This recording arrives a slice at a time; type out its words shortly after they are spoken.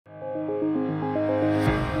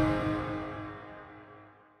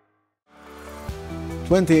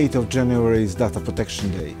28th of January is Data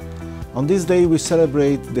Protection Day. On this day we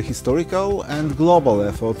celebrate the historical and global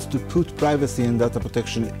efforts to put privacy and data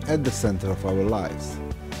protection at the center of our lives.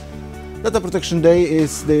 Data Protection Day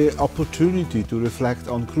is the opportunity to reflect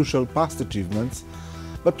on crucial past achievements,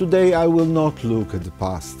 but today I will not look at the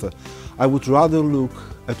past. I would rather look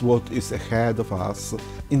at what is ahead of us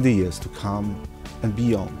in the years to come and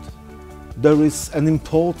beyond. There is an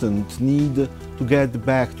important need to get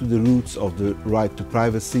back to the roots of the right to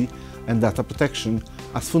privacy and data protection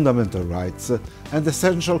as fundamental rights and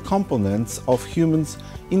essential components of humans'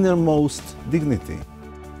 innermost dignity.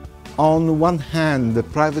 On one hand, the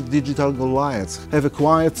private digital Goliaths have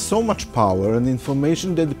acquired so much power and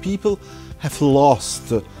information that the people have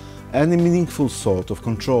lost any meaningful sort of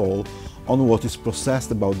control on what is processed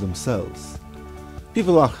about themselves.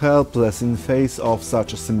 People are helpless in face of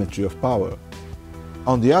such asymmetry of power.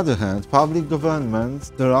 On the other hand, public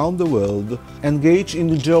governments around the world engage in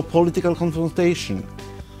geopolitical confrontation,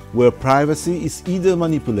 where privacy is either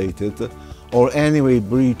manipulated or anyway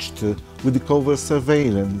breached with the covert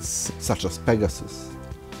surveillance, such as Pegasus.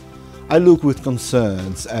 I look with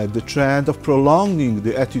concerns at the trend of prolonging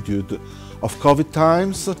the attitude of COVID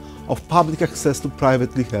times of public access to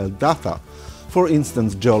privately held data, for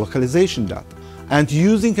instance geolocalization data, and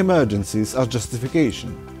using emergencies as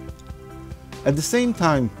justification. At the same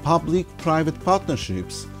time, public-private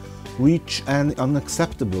partnerships reach an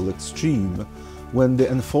unacceptable extreme when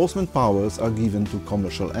the enforcement powers are given to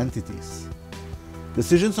commercial entities.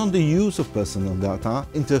 Decisions on the use of personal data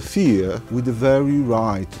interfere with the very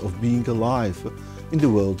right of being alive in the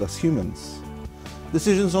world as humans.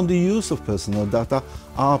 Decisions on the use of personal data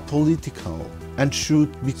are political and should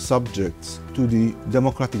be subject to the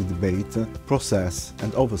democratic debate, process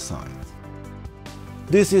and oversight.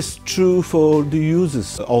 This is true for the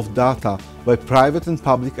uses of data by private and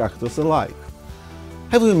public actors alike.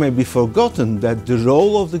 Have we maybe forgotten that the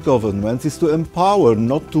role of the government is to empower,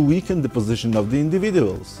 not to weaken the position of the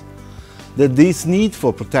individuals? That this need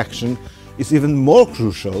for protection is even more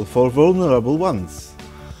crucial for vulnerable ones,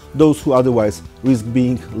 those who otherwise risk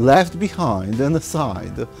being left behind and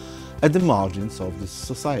aside at the margins of this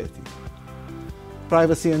society.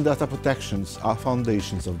 Privacy and data protections are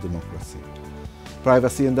foundations of democracy.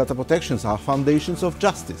 Privacy and data protections are foundations of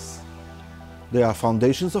justice. They are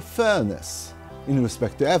foundations of fairness in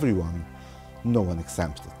respect to everyone, no one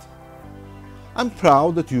exempted. I'm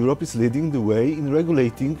proud that Europe is leading the way in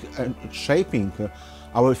regulating and shaping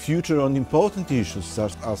our future on important issues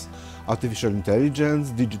such as artificial intelligence,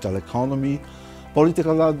 digital economy,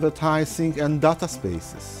 political advertising and data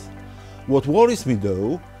spaces. What worries me,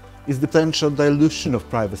 though, is the potential dilution of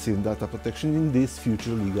privacy and data protection in these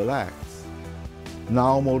future legal acts.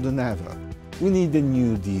 Now more than ever, we need a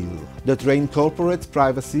new deal that reincorporates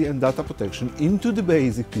privacy and data protection into the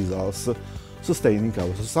basic pillars sustaining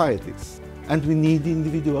our societies. And we need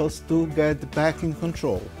individuals to get back in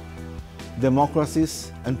control.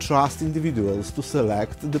 Democracies entrust individuals to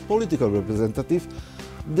select the political representative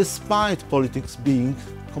despite politics being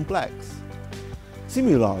complex.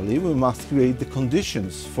 Similarly, we must create the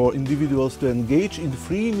conditions for individuals to engage in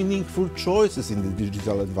free, meaningful choices in the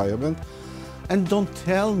digital environment. And don't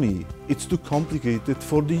tell me it's too complicated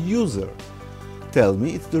for the user. Tell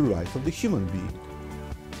me it's the right of the human being.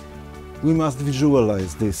 We must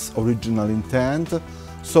visualize this original intent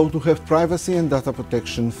so to have privacy and data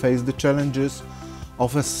protection face the challenges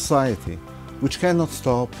of a society which cannot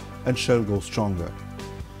stop and shall go stronger.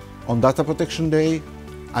 On Data Protection Day,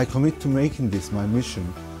 I commit to making this my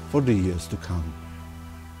mission for the years to come.